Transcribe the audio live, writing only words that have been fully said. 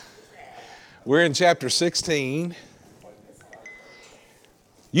We're in chapter 16.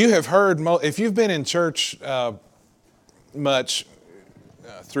 You have heard, if you've been in church much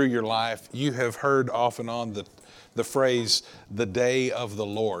through your life, you have heard off and on the phrase, the day of the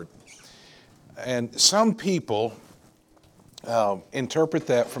Lord. And some people interpret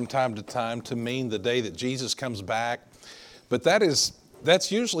that from time to time to mean the day that Jesus comes back. But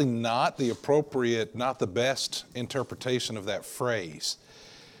that's usually not the appropriate, not the best interpretation of that phrase.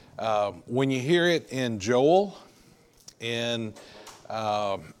 When you hear it in Joel, in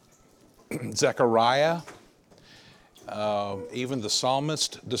Zechariah, even the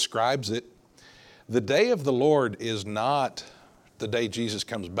psalmist describes it. The day of the Lord is not the day Jesus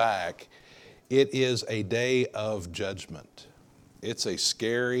comes back. It is a day of judgment. It's a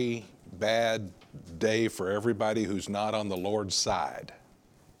scary, bad day for everybody who's not on the Lord's side.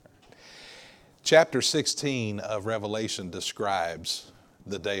 Chapter 16 of Revelation describes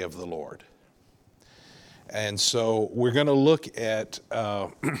the day of the Lord. And so we're going to look at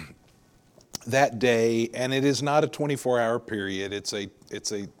that day, and it is not a 24-hour period. It's a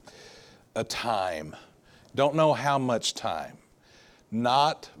time. Don't know how much time.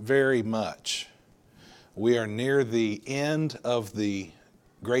 Not very much. We are near the end of the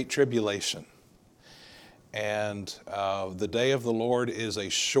Great Tribulation. And the day of the Lord is a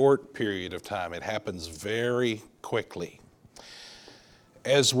short period of time. It happens very quickly.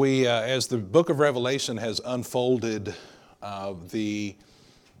 As the book of Revelation has unfolded the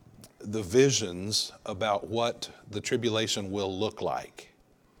visions about what the tribulation will look like,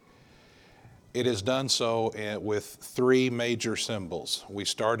 it has done so with three major symbols. We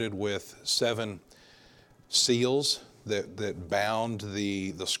started with 7 seals that bound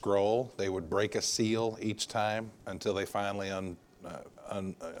the scroll. They would break a seal each time until they finally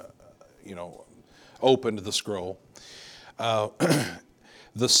opened the scroll.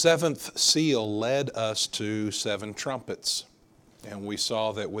 The 7th seal led us to 7 trumpets. And we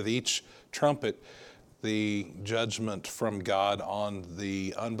saw that with each trumpet, the judgment from God on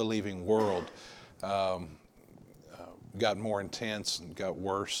the unbelieving world got more intense and got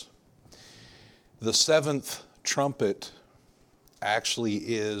worse. The 7th trumpet actually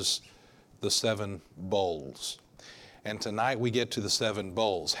is the 7 bowls. And tonight we get to the 7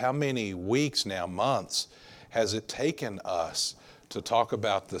 bowls. How many weeks now, months, has it taken us to talk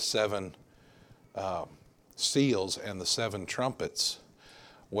about the 7 seals and the 7 trumpets?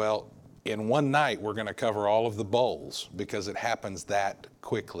 Well, in one night we're going to cover all of the bowls because it happens that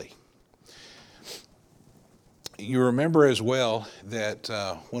quickly. You remember as well that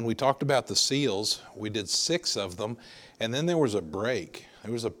when we talked about the seals, we did 6 of them, and then there was a break.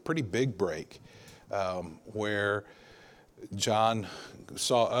 There was a pretty big break where John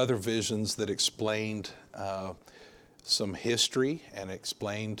saw other visions that explained some history and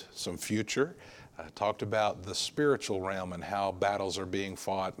explained some future. Talked about the spiritual realm and how battles are being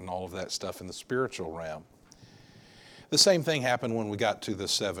fought and all of that stuff in the spiritual realm. The same thing happened when we got to the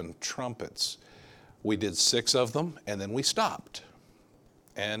 7 trumpets. We did 6 of them and then we stopped.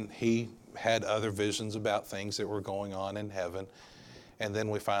 And he had other visions about things that were going on in heaven. And then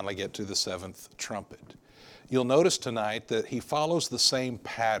we finally get to the 7th trumpet. You'll notice tonight that he follows the same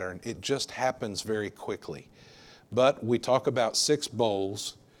pattern. It just happens very quickly. But we talk about 6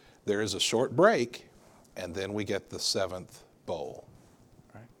 bowls. There is a short break, and then we get the 7th bowl.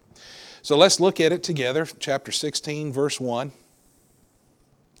 Right? So let's look at it together. Chapter 16, verse 1.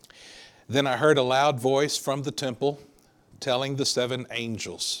 Then I heard a loud voice from the temple telling the 7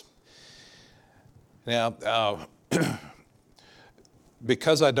 angels. Now,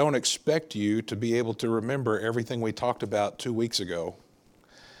 because I don't expect you to be able to remember everything we talked about 2 weeks ago,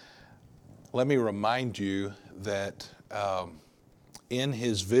 let me remind you that in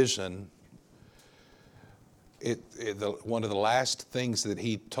his vision, one of the last things that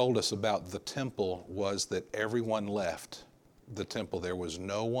he told us about the temple was that everyone left the temple. There was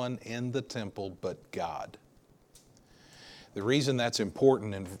no one in the temple but God. The reason that's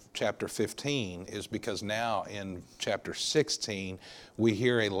important in chapter 15 is because now in chapter 16, we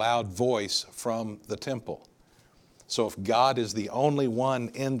hear a loud voice from the temple. So if God is the only one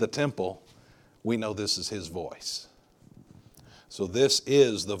in the temple, we know this is his voice. So this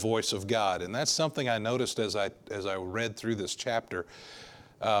is the voice of God. And that's something I noticed as I read through this chapter.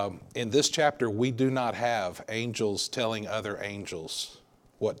 In this chapter, we do not have angels telling other angels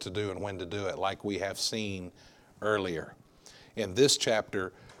what to do and when to do it like we have seen earlier. In this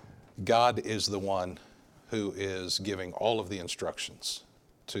chapter, God is the one who is giving all of the instructions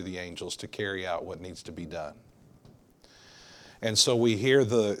to the angels to carry out what needs to be done. And so we hear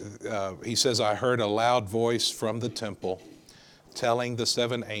he says, I heard a loud voice from the temple telling the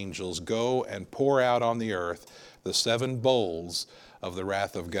 7 angels, "Go and pour out on the earth the 7 bowls of the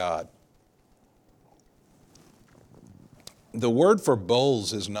wrath of God." The word for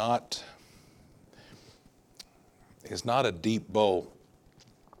bowls is not a deep bowl.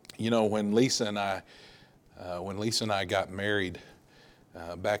 You know, when Lisa and I got married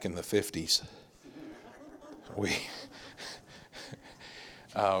back in the 50s,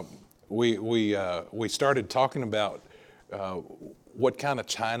 we started talking about what kind of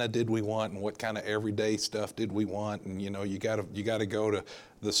china did we want and what kind of everyday stuff did we want, and you know, you got to go to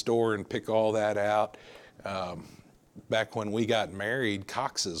the store and pick all that out. Back when we got married,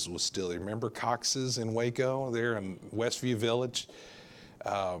 Cox's was still. You remember Cox's in Waco, there in Westview Village?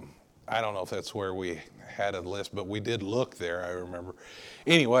 I don't know if that's where we had a list, but we did look there, I remember.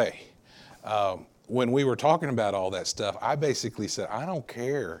 Anyway, when we were talking about all that stuff, I basically said, I don't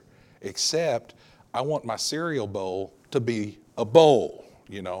care, except I want my cereal bowl to be a bowl.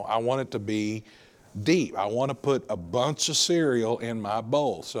 You know, I want it to be deep. I want to put a bunch of cereal in my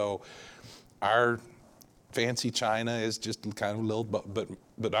bowl. So our fancy china is just kind of a little,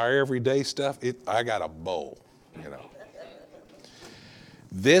 but our everyday stuff, I got a bowl, you know.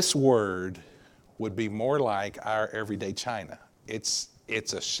 This word would be more like our everyday china. It's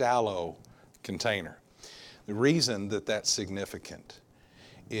a shallow container. The reason that that's significant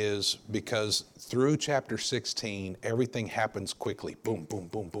is because through chapter 16, everything happens quickly. Boom, boom,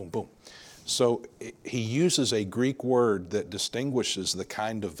 boom, boom, boom. So he uses a Greek word that distinguishes the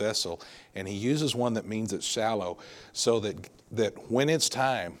kind of vessel, and he uses one that means it's shallow, so that when it's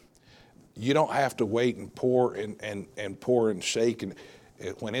time, you don't have to wait and pour and pour and shake. And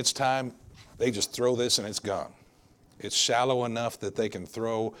when it's time, they just throw this and it's gone. It's shallow enough that they can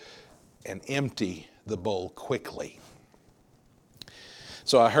throw and empty the bowl quickly.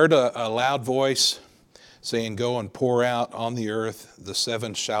 So I heard a loud voice saying, "Go and pour out on the earth the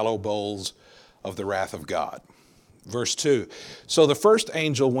 7 shallow bowls of the wrath of God." Verse 2, so the first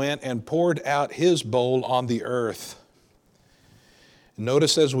angel went and poured out his bowl on the earth.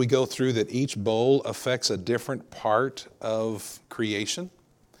 Notice as we go through that each bowl affects a different part of creation.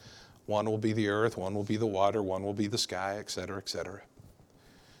 One will be the earth, one will be the water, one will be the sky, etc., etc.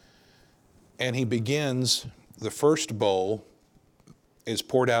 And he begins, the first bowl is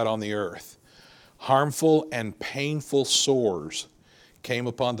poured out on the earth. Harmful and painful sores came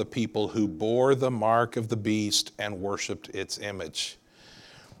upon the people who bore the mark of the beast and worshiped its image.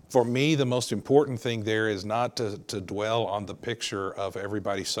 For me, the most important thing there is not to dwell on the picture of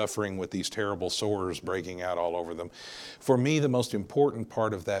everybody suffering with these terrible sores breaking out all over them. For me, the most important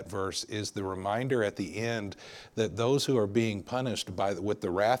part of that verse is the reminder at the end that those who are being punished with the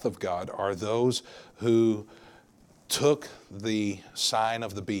wrath of God are those who took the sign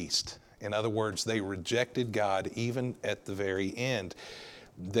of the beast. In other words, they rejected God even at the very end.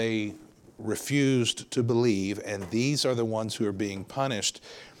 They refused to believe, and these are the ones who are being punished,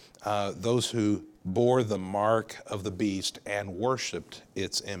 those who bore the mark of the beast and worshiped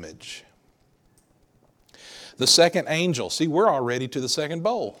its image. The second angel, see, we're already to the second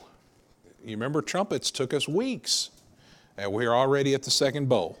bowl. You remember trumpets took us weeks, and we're already at the second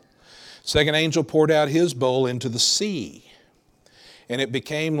bowl. Second angel poured out his bowl into the sea, and it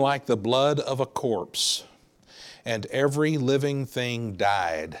became like the blood of a corpse, and every living thing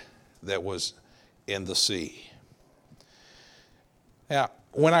died that was in the sea. Now,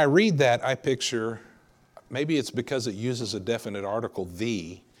 when I read that, I picture, maybe it's because it uses a definite article,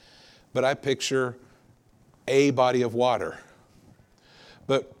 the, but I picture a body of water.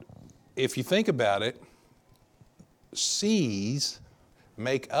 But if you think about it, seas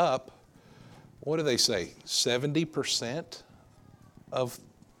make up, what do they say, 70% of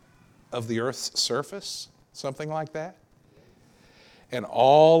the earth's surface, something like that? And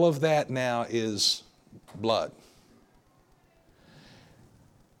all of that now is blood.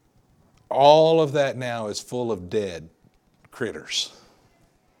 All of that now is full of dead critters.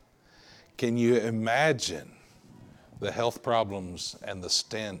 Can you imagine the health problems and the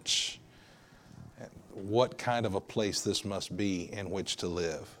stench? What kind of a place this must be in which to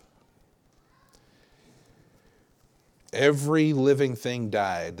live? Every living thing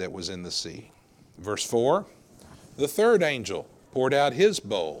died that was in the sea. Verse 4, the third angel poured out his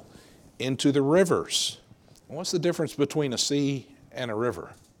bowl into the rivers. And what's the difference between a sea and a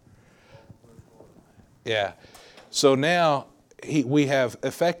river? Yeah. So now we have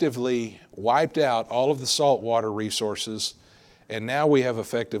effectively wiped out all of the saltwater resources, and now we have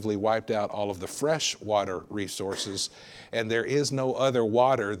effectively wiped out all of the freshwater resources, and there is no other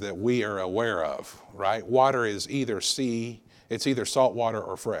water that we are aware of, right? Water is either sea, it's either saltwater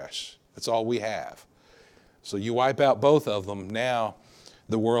or fresh. That's all we have. So you wipe out both of them, now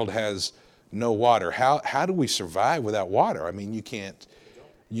the world has no water. How do we survive without water? I mean,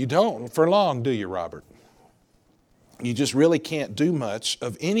 you don't for long, do you, Robert? You just really can't do much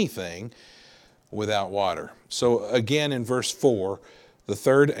of anything without water. So again, in verse 4, the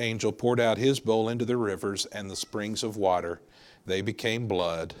third angel poured out his bowl into the rivers and the springs of water. They became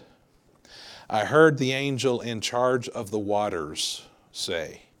blood. I heard the angel in charge of the waters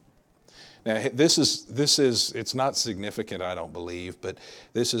say. Now, this is, it's not significant, I don't believe, but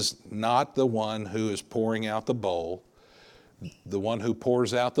this is not the one who is pouring out the bowl. The one who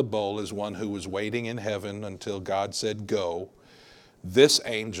pours out the bowl is one who was waiting in heaven until God said go. This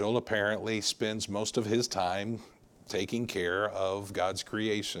angel apparently spends most of his time taking care of God's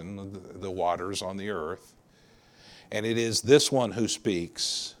creation, the waters on the earth. And it is this one who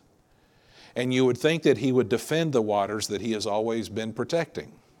speaks. And you would think that he would defend the waters that he has always been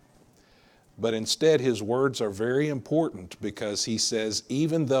protecting. But instead, his words are very important because he says,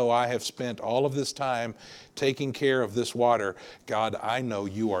 even though I have spent all of this time taking care of this water, God, I know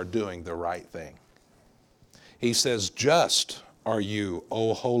you are doing the right thing. He says, just are you,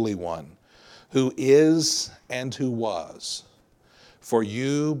 O Holy One, who is and who was, for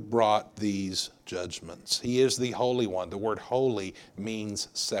you brought these judgments. He is the Holy One. The word holy means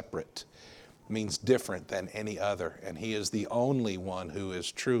separate, means different than any other. And he is the only one who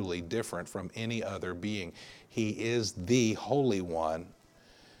is truly different from any other being. He is the Holy One,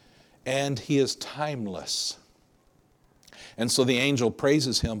 and he is timeless. And so the angel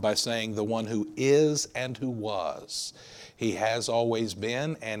praises him by saying, the one who is and who was. He has always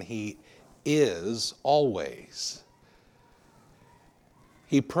been, and he is always.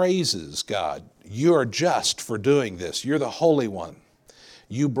 He praises God. You are just for doing this. You're the Holy One.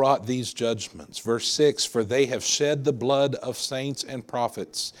 You brought these judgments. Verse 6, for they have shed the blood of saints and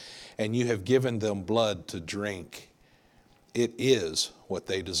prophets, and you have given them blood to drink. It is what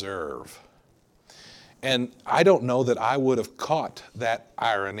they deserve. And I don't know that I would have caught that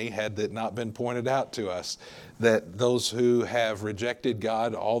irony had it not been pointed out to us, that those who have rejected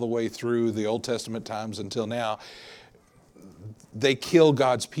God all the way through the Old Testament times until now, they kill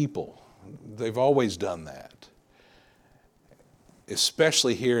God's people. They've always done that.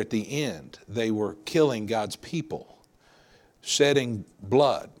 Especially here at the end, they were killing God's people, shedding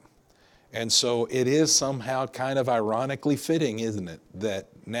blood. And so it is somehow kind of ironically fitting, isn't it, that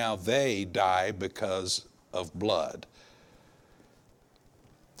now they die because of blood.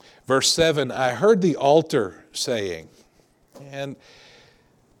 Verse 7, I heard the altar saying, and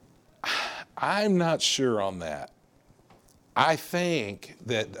I'm not sure on that. I think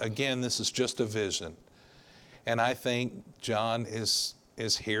that, again, this is just a vision. And I think John is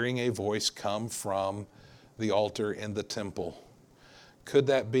hearing a voice come from the altar in the temple. Could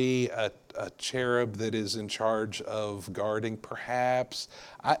that be a cherub that is in charge of guarding? Perhaps.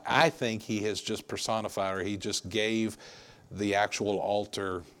 I think he has just personified, or he just gave the actual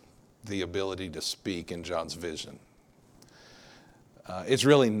altar the ability to speak in John's vision. It's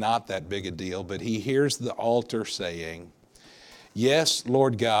really not that big a deal, but he hears the altar saying, yes,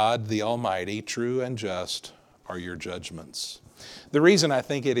 Lord God, the Almighty, true and just are your judgments. The reason I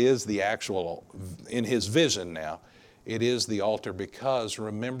think it is the actual, in his vision now, it is the altar because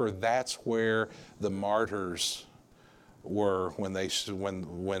remember that's where the martyrs were when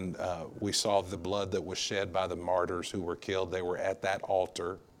we saw the blood that was shed by the martyrs who were killed. They were at that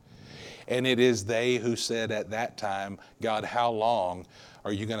altar. And it is they who said at that time, God, how long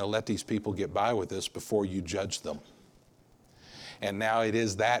are you going to let these people get by with this before you judge them? And now it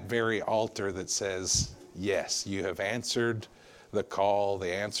is that very altar that says, yes, you have answered the call,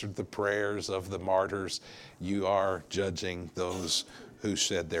 they answered the prayers of the martyrs. You are judging those who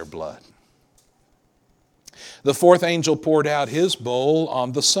shed their blood. The fourth angel poured out his bowl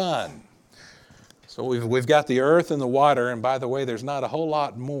on the sun. So we've got the earth and the water, and by the way, there's not a whole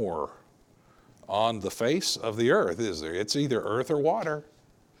lot more on the face of the earth, is there? It's either earth or water.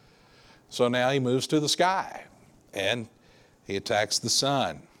 So now he moves to the sky, and he attacks the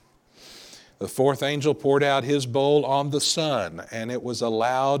sun. The fourth angel poured out his bowl on the sun, and it was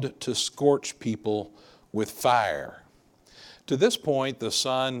allowed to scorch people with fire. To this point, the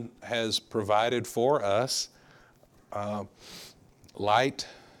sun has provided for us light,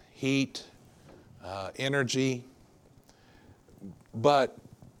 heat, energy, but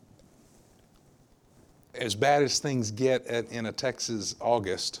as bad as things get in a Texas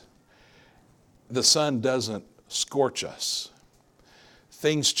August, the sun doesn't scorch us.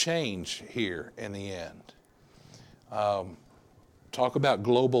 Things change here in the end. Talk about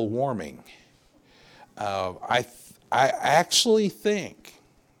global warming. I actually think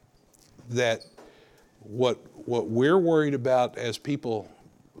that What we're worried about as people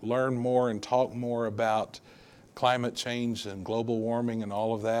learn more and talk more about climate change and global warming and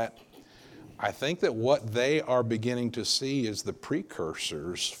all of that, I think that what they are beginning to see is the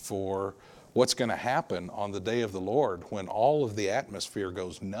precursors for what's going to happen on the day of the Lord when all of the atmosphere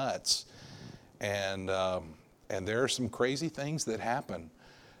goes nuts. And there are some crazy things that happen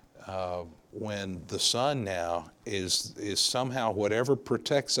when the sun now is somehow, whatever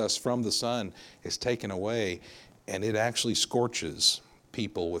protects us from the sun is taken away, and it actually scorches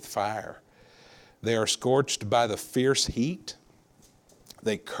people with fire. They are scorched by the fierce heat.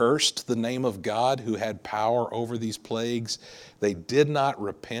 They cursed the name of God who had power over these plagues. They did not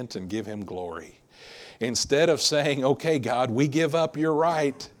repent and give him glory. Instead of saying, okay, God, we give up, you're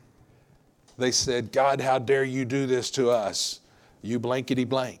right, they said, God, how dare you do this to us? You blankety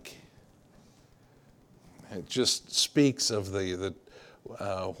blank. It just speaks of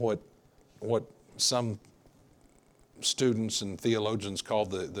what some students and theologians call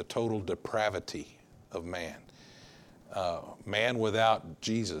the total depravity of man. Man without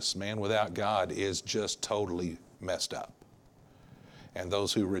Jesus, man without God is just totally messed up. And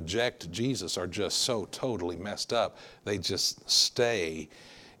those who reject Jesus are just so totally messed up. They just stay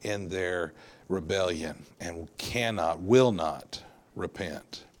in their rebellion and will not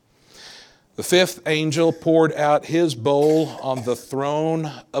repent. The fifth angel poured out his bowl on the throne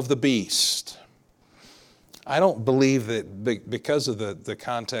of the beast. I don't believe that, because of the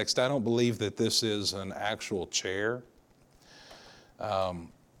context, I don't believe that this is an actual chair.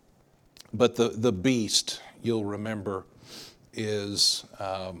 But the beast, you'll remember, is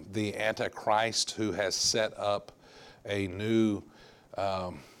the Antichrist who has set up a new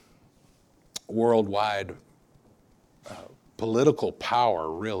worldwide political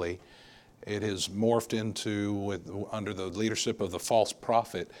power, really. It has morphed into, under the leadership of the false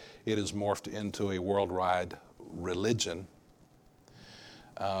prophet, it has morphed into a worldwide religion.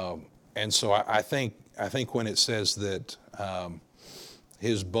 And so I think when it says that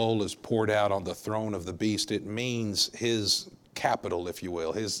his bowl is poured out on the throne of the beast, it means his capital, if you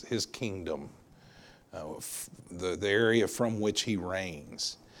will, his kingdom, the area from which he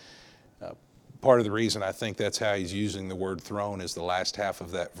reigns. Part of the reason I think that's how he's using the word throne is the last half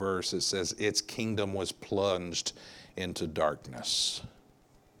of that verse. It says, its kingdom was plunged into darkness.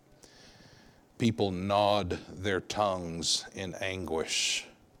 People gnawed their tongues in anguish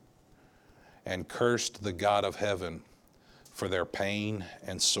and cursed the God of heaven for their pain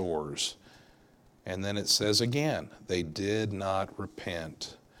and sores. And then it says again, they did not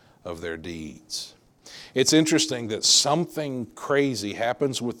repent of their deeds. It's interesting that something crazy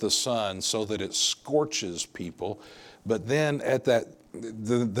happens with the sun so that it scorches people, but then at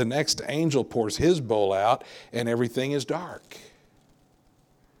the next angel pours his bowl out and everything is dark.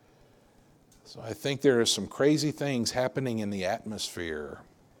 So I think there are some crazy things happening in the atmosphere,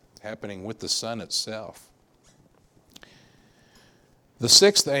 happening with the sun itself. The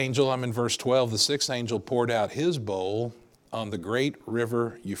sixth angel, I'm in verse 12, the sixth angel poured out his bowl on the great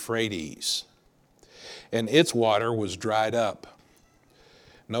river Euphrates, and its water was dried up.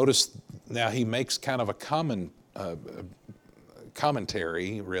 Notice now he makes kind of a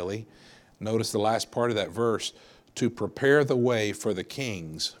commentary, really. Notice the last part of that verse, to prepare the way for the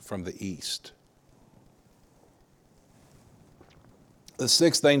kings from the east. The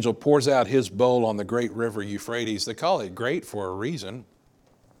sixth angel pours out his bowl on the great river Euphrates. They call it great for a reason.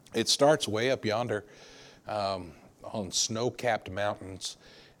 It starts way up yonder on snow-capped mountains,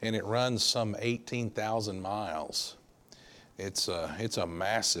 and it runs some 18,000 miles. It's a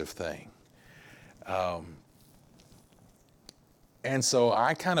massive thing. And so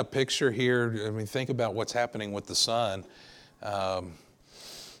I kind of picture here, think about what's happening with the sun.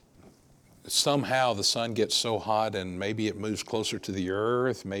 Somehow the sun gets so hot and maybe it moves closer to the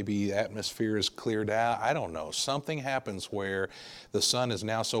earth, maybe the atmosphere is cleared out. I don't know. Something happens where the sun is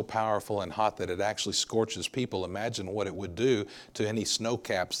now so powerful and hot that it actually scorches people. Imagine what it would do to any snow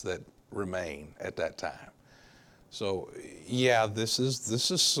caps that remain at that time. So yeah, this is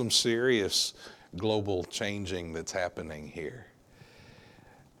some serious global changing that's happening here.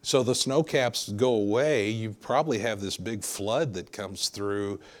 So the snow caps go away, you probably have this big flood that comes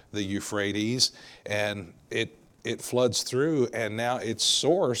through the Euphrates, and it floods through, and now its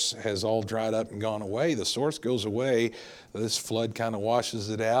source has all dried up and gone away. The source goes away, this flood kind of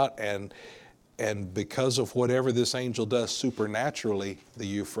washes it out, and because of whatever this angel does supernaturally, the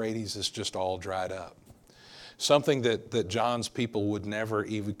Euphrates is just all dried up. Something that John's people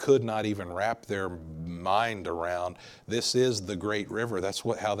could not even wrap their mind around. This is the great river. That's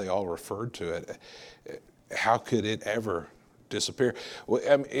how they all referred to it. How could it ever disappear. Well,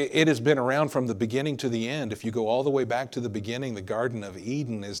 I mean, it has been around from the beginning to the end. If you go all the way back to the beginning, the Garden of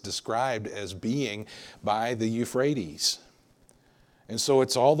Eden is described as being by the Euphrates. And so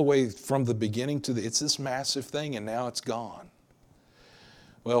it's all the way from the beginning to it's this massive thing, and now it's gone.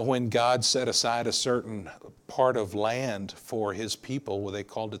 Well, when God set aside a certain part of land for his people, well, they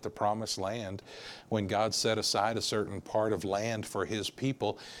called it the Promised Land. When God set aside a certain part of land for his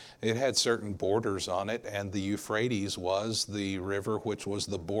people, it had certain borders on it, and the Euphrates was the river which was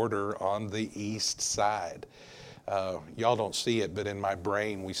the border on the east side. Y'all don't see it, but in my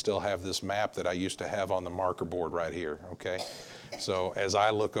brain we still have this map that I used to have on the marker board right here, okay? So as I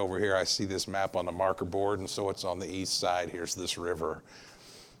look over here, I see this map on the marker board, and so it's on the east side. Here's this river.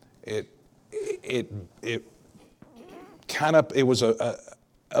 It was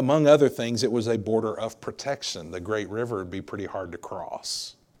among other things, it was a border of protection. The great river would be pretty hard to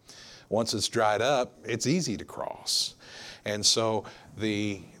cross. Once it's dried up, it's easy to cross. And so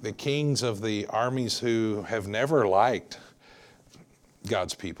the kings of the armies who have never liked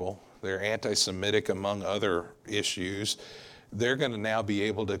God's people, they're anti-Semitic among other issues, they're going to now be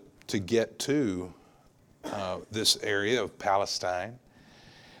able to get to this area of Palestine.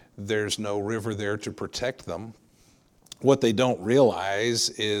 There's no river there to protect them. What they don't realize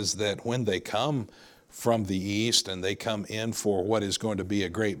is that when they come from the east and they come in for what is going to be a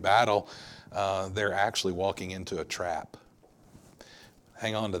great battle, they're actually walking into a trap.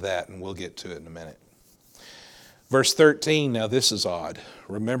 Hang on to that and we'll get to it in a minute. Verse 13, now this is odd.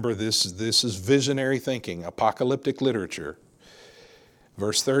 Remember, this is visionary thinking, apocalyptic literature.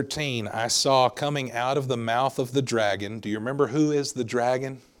 Verse 13, I saw coming out of the mouth of the dragon. Do you remember who is the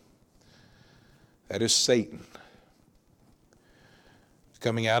dragon? That is Satan.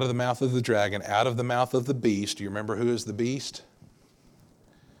 Coming out of the mouth of the dragon, out of the mouth of the beast. Do you remember who is the beast?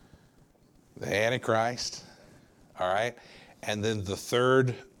 The Antichrist. All right. And then the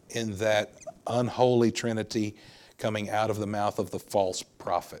third in that unholy trinity, coming out of the mouth of the false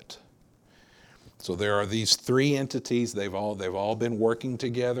prophet. So there are these three entities. They've all been working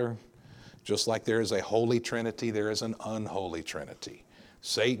together. Just like there is a holy trinity, there is an unholy trinity.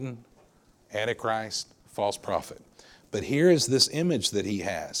 Satan, Antichrist, false prophet. But here is this image that he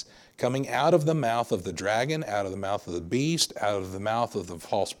has. Coming out of the mouth of the dragon, out of the mouth of the beast, out of the mouth of the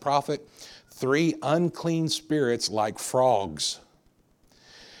false prophet, three unclean spirits like frogs.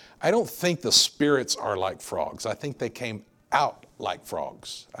 I don't think the spirits are like frogs. I think they came out like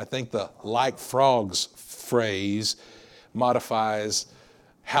frogs. I think the like frogs phrase modifies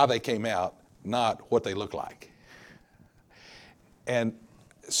how they came out, not what they look like. And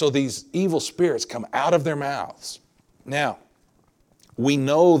so these evil spirits come out of their mouths. Now, we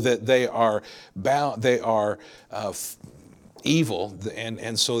know that they are bound, evil,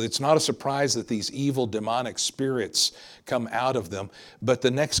 and so it's not a surprise that these evil demonic spirits come out of them. But the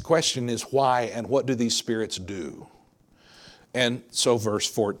next question is why, and what do these spirits do? And so verse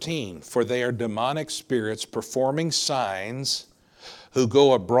 14, for they are demonic spirits performing signs who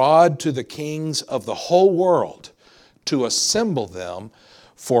go abroad to the kings of the whole world to assemble them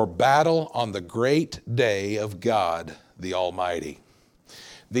for battle on the great day of God the Almighty.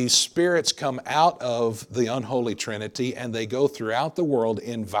 These spirits come out of the unholy trinity and they go throughout the world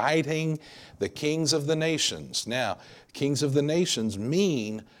inviting the kings of the nations. Now, kings of the nations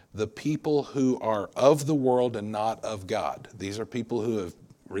mean the people who are of the world and not of God. These are people who have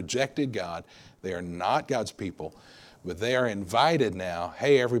rejected God. They are not God's people, but they are invited now.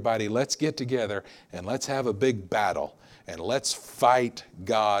 Hey, everybody, let's get together and let's have a big battle and let's fight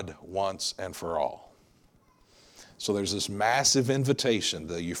God once and for all. So there's this massive invitation.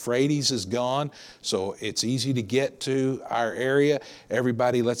 The Euphrates is gone, so it's easy to get to our area.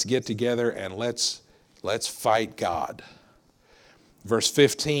 Everybody, let's get together and let's fight God. Verse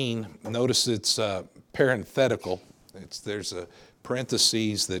 15, notice it's parenthetical. There's a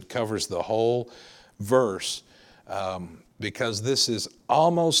parenthesis that covers the whole verse because this is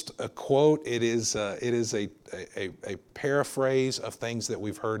almost a quote. It is a paraphrase of things that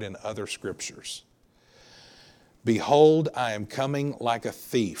we've heard in other scriptures. Behold, I am coming like a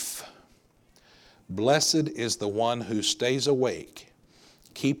thief. Blessed is the one who stays awake,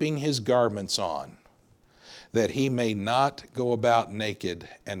 keeping his garments on, that he may not go about naked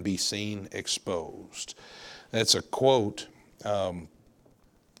and be seen exposed. That's a quote, and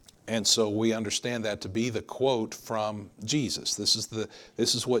so we understand that to be the quote from Jesus. This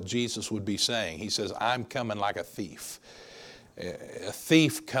is what Jesus would be saying. He says, I'm coming like a thief. A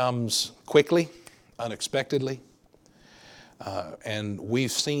thief comes quickly, unexpectedly. And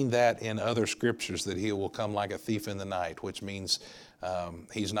we've seen that in other scriptures, that he will come like a thief in the night, which means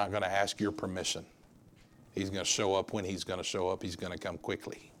he's not going to ask your permission. He's going to show up when he's going to show up. He's going to come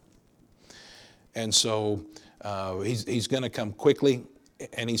quickly. And so he's going to come quickly.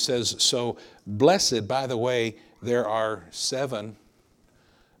 And he says, so blessed, by the way, there are 7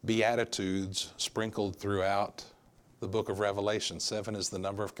 Beatitudes sprinkled throughout the book of Revelation. 7 is the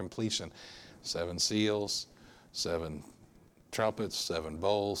number of completion. 7 seals, 7 trumpets, 7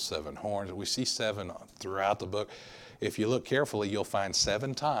 bowls, 7 horns. We see 7 throughout the book. If you look carefully, you'll find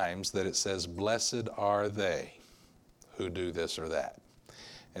 7 times that it says, blessed are they who do this or that.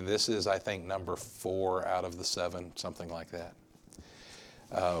 And this is, I think, number 4 out of the 7, something like that.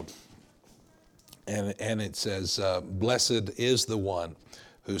 And it says, blessed is the one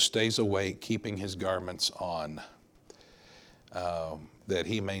who stays awake, keeping his garments on, that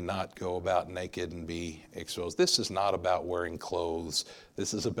he may not go about naked and be exposed. This is not about wearing clothes.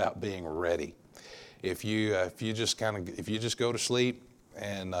 This is about being ready. If you just go to sleep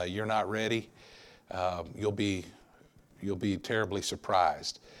and you're not ready, you'll be terribly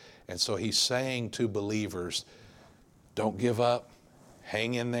surprised. And so he's saying to believers, don't give up.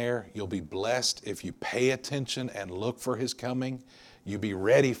 Hang in there. You'll be blessed if you pay attention and look for his coming. You be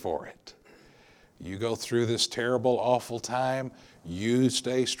ready for it. You go through this terrible, awful time. You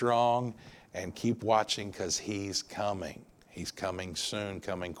stay strong and keep watching because he's coming. He's coming soon,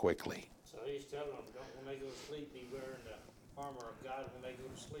 coming quickly. So he's telling them, don't, when they go to sleep, be wearing the armor of God when they go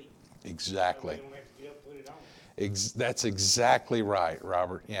to sleep. Exactly. So they don't have to get up and put it on. That's exactly right,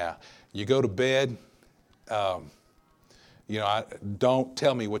 Robert. Yeah. You go to bed. Don't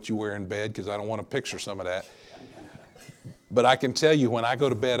tell me what you wear in bed because I don't want to picture some of that. But I can tell you when I go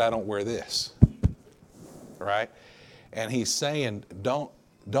to bed, I don't wear this. Right? And he's saying, don't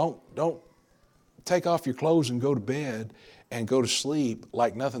take off your clothes and go to bed and go to sleep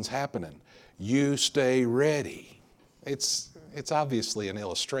like nothing's happening. You stay ready. It's obviously an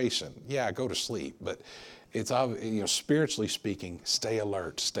illustration. Yeah, go to sleep, but it's spiritually speaking, stay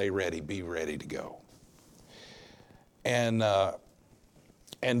alert, stay ready, be ready to go. And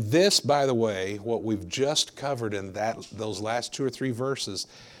this, by the way, what we've just covered in those last 2 or 3 verses,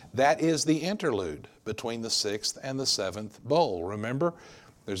 that is the interlude between the 6th and the 7th bowl. Remember,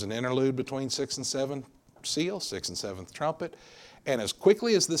 there's an interlude between 6th and 7th seal, 6th and 7th trumpet. And as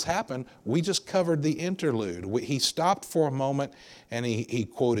quickly as this happened, we just covered the interlude. He stopped for a moment and he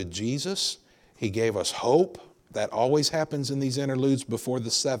quoted Jesus. He gave us hope. That always happens in these interludes before the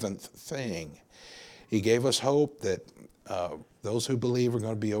 7th thing. He gave us hope that those who believe are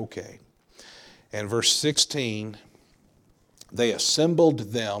going to be okay. And verse 16, they assembled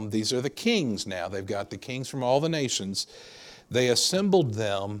them. These are the kings now. They've got the kings from all the nations. They assembled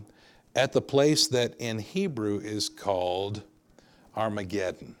them at the place that in Hebrew is called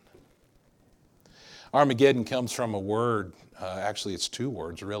Armageddon. Armageddon comes from a word, actually it's 2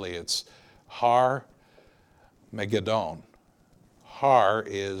 words really. It's Har Megaddon. Har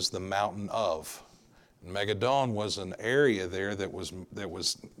is the mountain of. Megaddon was an area there that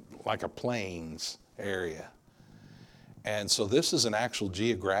was like a plains area. And so this is an actual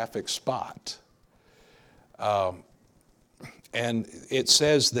geographic spot. And it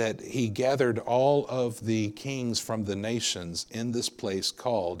says that he gathered all of the kings from the nations in this place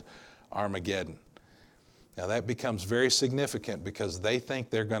called Armageddon. Now that becomes very significant because they think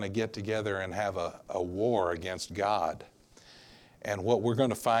they're going to get together and have a war against God. And what we're going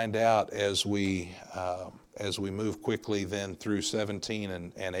to find out as we move quickly then through 17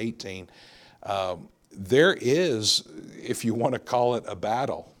 and 18, there is, if you want to call it, a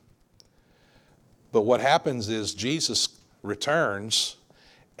battle. But what happens is Jesus returns,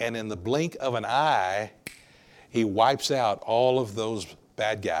 and in the blink of an eye, he wipes out all of those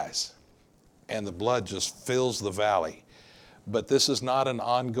bad guys, and the blood just fills the valley. But this is not an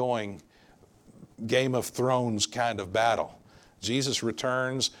ongoing Game of Thrones kind of battle. Jesus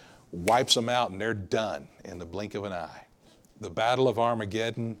returns, wipes them out, and they're done in the blink of an eye. The Battle of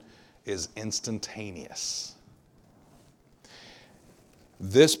Armageddon is instantaneous.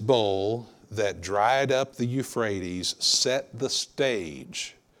 This bowl that dried up the Euphrates set the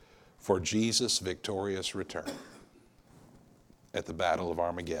stage for Jesus' victorious return at the Battle of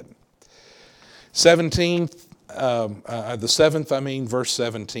Armageddon. Verse 17,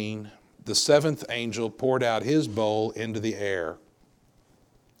 the 7th angel poured out his bowl into the air,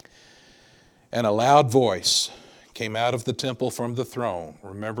 and a loud voice came out of the temple from the throne.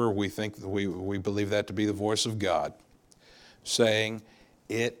 Remember, we believe that to be the voice of God, saying,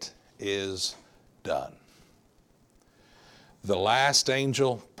 "It is done." The last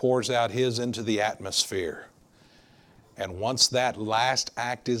angel pours out his into the atmosphere. And once that last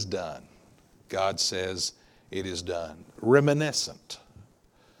act is done, God says, "It is done." Reminiscent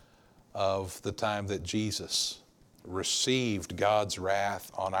of the time that Jesus received God's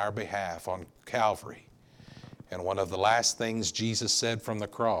wrath on our behalf on Calvary. And one of the last things Jesus said from the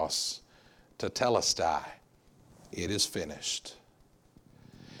cross, tetelestai, it is finished.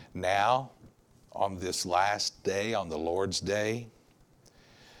 Now, on this last day, on the Lord's day,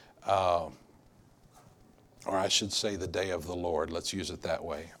 or I should say the day of the Lord, let's use it that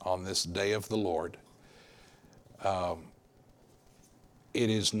way. On this day of the Lord, it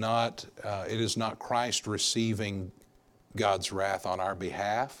is not Christ receiving God's wrath on our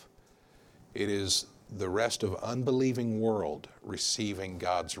behalf. It is the rest of unbelieving world receiving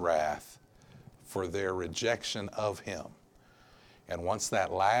God's wrath for their rejection of Him. And once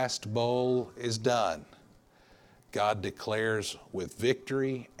that last bowl is done, God declares with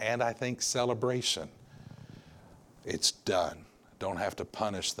victory and I think celebration, it's done. Don't have to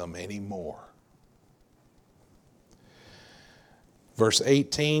punish them anymore. Verse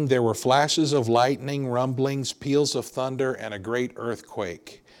 18, there were flashes of lightning, rumblings, peals of thunder, and a great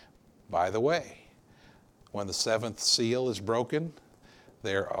earthquake. By the way, when the seventh seal is broken,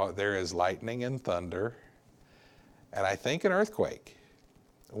 there is lightning and thunder, and I think an earthquake.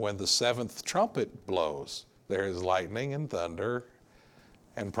 When the seventh trumpet blows, there is lightning and thunder,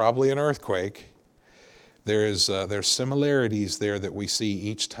 and probably an earthquake. There's similarities there that we see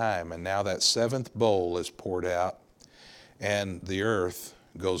each time, and now that seventh bowl is poured out, and the earth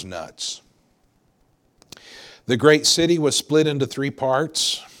goes nuts. The great city was split into three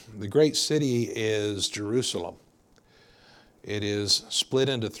parts. The great city is Jerusalem. It is split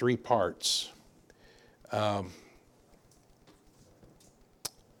into three parts.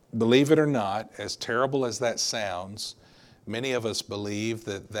 Believe it or not, as terrible as that sounds, many of us believe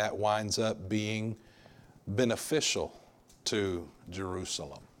that that winds up being beneficial to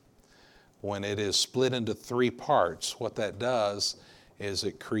Jerusalem. When it is split into three parts, what that does is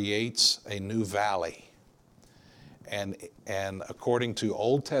it creates a new valley. And according to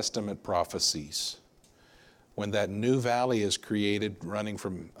Old Testament prophecies, when that new valley is created running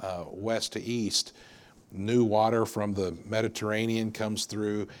from west to east, new water from the Mediterranean comes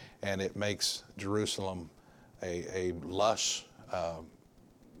through and it makes Jerusalem a lush,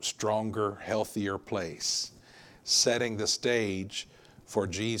 stronger, healthier place, setting the stage for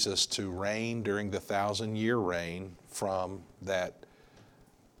Jesus to reign during the 1,000-year reign from that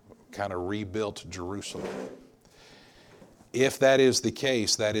kind of rebuilt Jerusalem. If that is the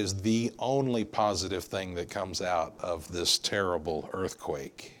case, that is the only positive thing that comes out of this terrible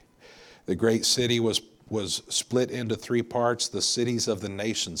earthquake. The great city was split into three parts. The cities of the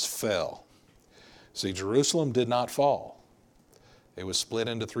nations fell. See, Jerusalem did not fall. It was split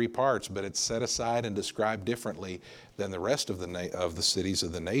into three parts, but it's set aside and described differently than the rest of the cities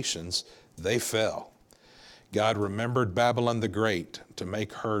of the nations. They fell. God remembered Babylon the Great to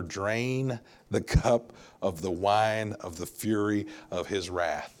make her drain the cup of the wine of the fury of His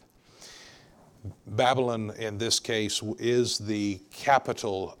wrath. Babylon, in this case, is the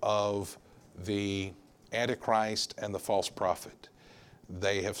capital of the Antichrist and the false prophet.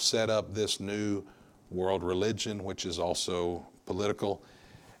 They have set up this new world religion, which is also political,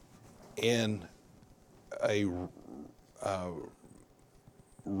 in a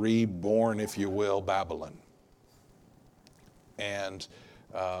reborn, if you will, Babylon. And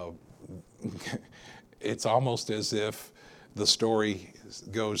it's almost as if the story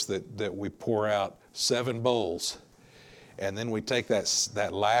goes that we pour out 7 bowls, and then we take that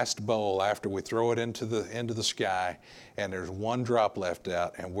last bowl after we throw it into the sky, and there's one drop left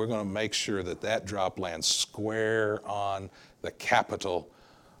out, and we're going to make sure that drop lands square on the capital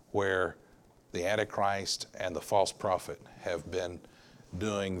where the Antichrist and the false prophet have been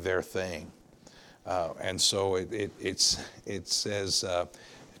doing their thing. And so it says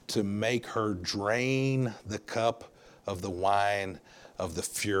to make her drain the cup of the wine of the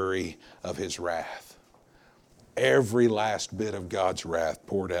fury of His wrath. Every last bit of God's wrath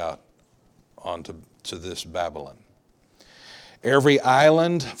poured out onto this Babylon. Every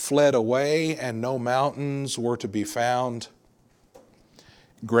island fled away, and no mountains were to be found.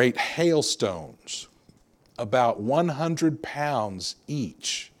 Great hailstones, about 100 pounds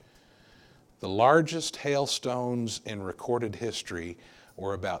each. The largest hailstones in recorded history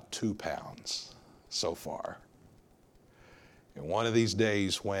were about 2 pounds so far. And one of these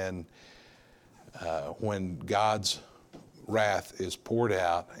days when God's wrath is poured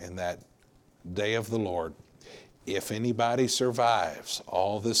out in that day of the Lord, if anybody survives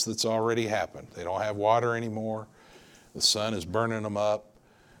all this that's already happened, they don't have water anymore, the sun is burning them up,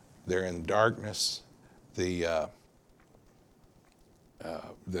 they're in darkness, the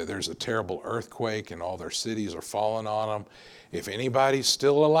There's a terrible earthquake and all their cities are falling on them. If anybody's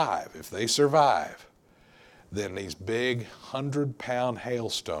still alive, if they survive, then these big 100-pound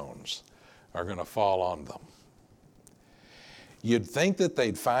hailstones are going to fall on them. You'd think that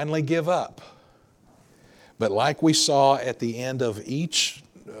they'd finally give up. But like we saw at the end of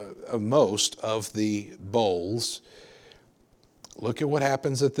most of the bowls, look at what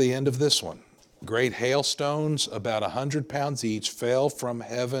happens at the end of this one. Great hailstones, about 100 pounds each, fell from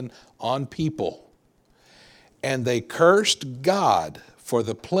heaven on people. And they cursed God for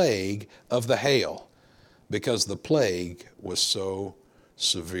the plague of the hail, because the plague was so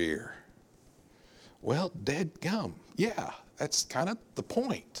severe. Well, dadgum, yeah, that's kind of the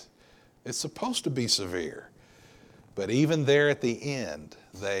point. It's supposed to be severe. But even there at the end,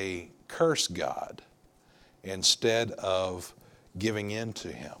 they curse God instead of giving in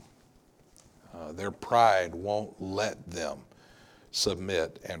to him. Their pride won't let them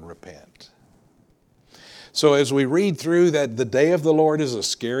submit and repent. So as we read through that, the day of the Lord is a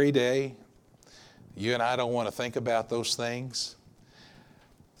scary day. You and I don't want to think about those things.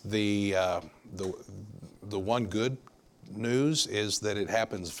 The one good news is that it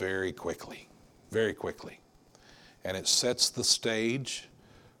happens very quickly, very quickly. And it sets the stage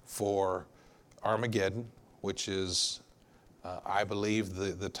for Armageddon, which is, I believe,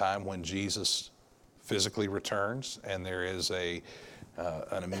 the time when Jesus physically returns, and there is an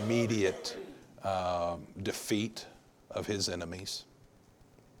immediate defeat of his enemies.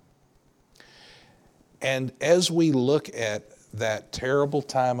 And as we look at that terrible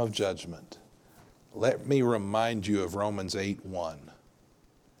time of judgment, let me remind you of Romans 8:1.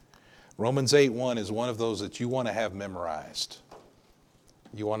 Romans 8:1 is one of those that you want to have memorized.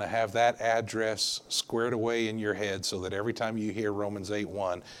 You want to have that address squared away in your head so that every time you hear Romans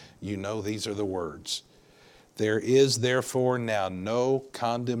 8:1, you know these are the words. There is therefore now no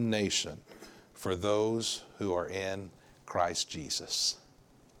condemnation for those who are in Christ Jesus.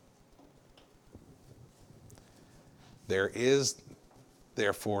 There is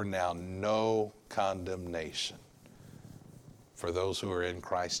therefore now no condemnation for those who are in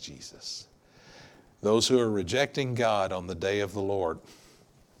Christ Jesus. Those who are rejecting God on the day of the Lord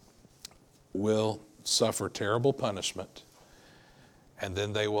will suffer terrible punishment, and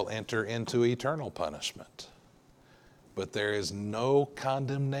then they will enter into eternal punishment. But there is no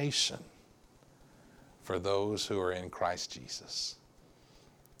condemnation for those who are in Christ Jesus.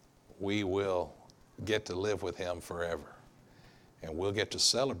 We will get to live with him forever, and we'll get to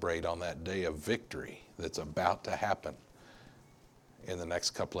celebrate on that day of victory that's about to happen in the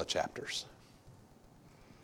next couple of chapters.